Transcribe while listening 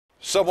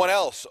Someone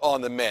else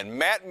on the men,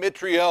 Matt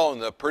Mitrione,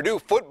 the Purdue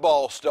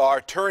football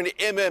star turned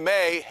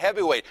MMA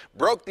heavyweight,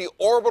 broke the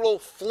orbital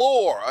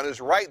floor on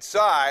his right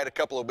side a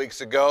couple of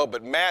weeks ago,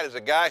 but Matt is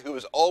a guy who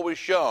has always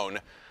shown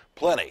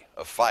plenty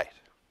of fight.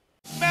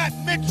 Matt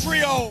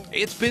Mitrione.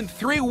 It's been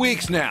 3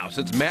 weeks now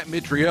since Matt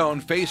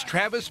Mitrione faced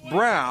Travis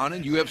Brown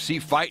in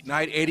UFC Fight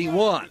Night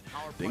 81.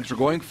 Things were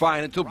going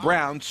fine until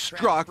Brown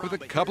struck with a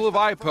couple of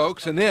eye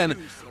pokes and then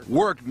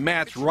worked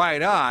Matt's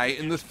right eye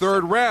in the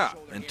third round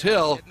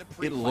until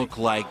it looked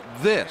like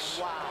this.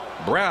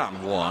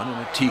 Brown won in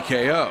a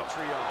TKO.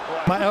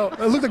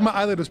 It looked like my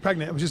eyelid was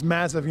pregnant. It was just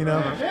massive, you know.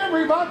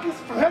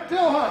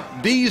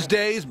 These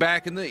days,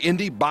 back in the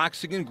Indy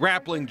boxing and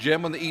grappling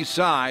gym on the east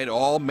side,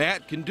 all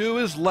Matt can do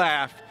is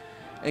laugh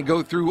and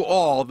go through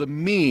all the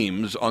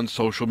memes on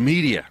social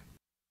media.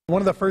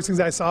 One of the first things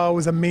I saw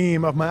was a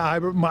meme of my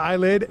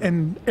eyelid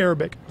in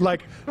Arabic.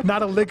 Like,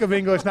 not a lick of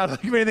English, not a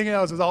lick of anything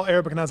else. It was all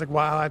Arabic, and I was like,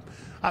 wow,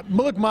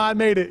 look, Ma, I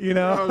made it, you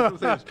know.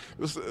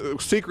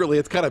 Secretly,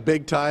 it's kind of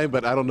big time,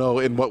 but I don't know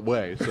in what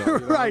way. So,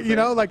 right, you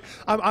know, like,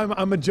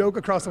 I'm a joke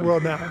across the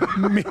world now.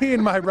 Me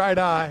and my right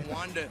eye.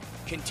 Wanted to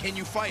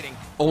continue fighting.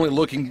 Only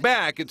looking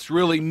back, it's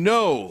really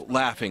no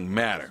laughing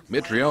matter.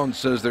 Mitrione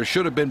says there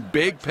should have been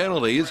big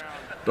penalties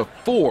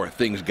before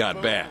things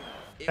got bad.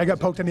 I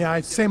got poked in the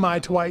eye, same eye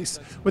twice,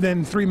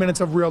 within 3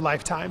 minutes of real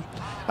life time.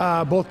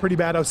 Both pretty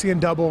bad. I was seeing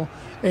double,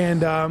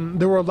 and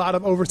there were a lot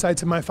of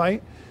oversights in my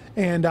fight.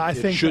 And I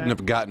think it shouldn't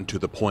have gotten to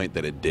the point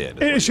that it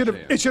did. It should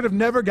have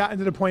never gotten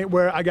to the point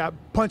where I got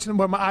punched in,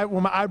 where my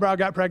eyebrow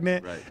got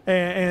pregnant, right.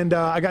 and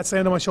I got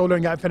slammed on my shoulder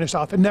and got finished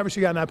off. It never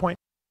should have gotten to that point.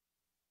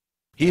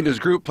 He and his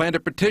group plan to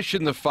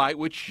petition the fight,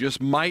 which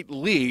just might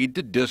lead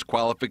to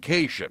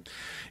disqualification.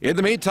 In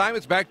the meantime,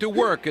 it's back to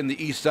work in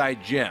the East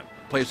Side Gym,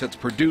 a place that's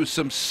produced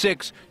some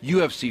 6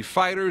 UFC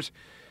fighters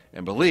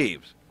and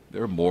believes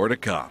there are more to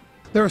come.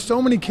 There are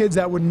so many kids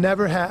that would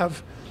never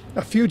have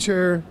a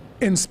future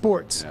in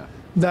sports. Yeah.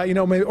 That, you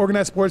know, maybe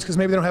organized sports because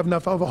maybe they don't have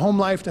enough of a home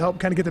life to help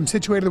kind of get them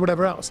situated or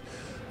whatever else.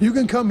 You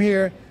can come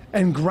here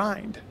and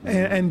grind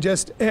and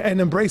just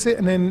embrace it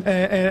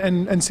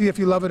and see if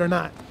you love it or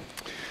not.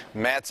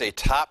 Matt's a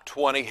top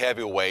 20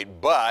 heavyweight,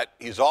 but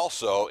he's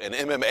also an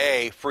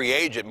MMA free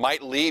agent,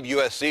 might leave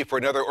USC for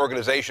another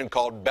organization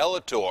called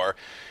Bellator.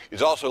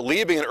 He's also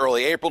leaving in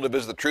early April to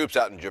visit the troops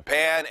out in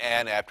Japan,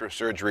 and after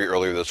surgery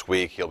earlier this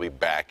week, he'll be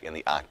back in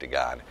the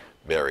octagon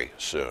very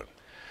soon.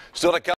 Still to come.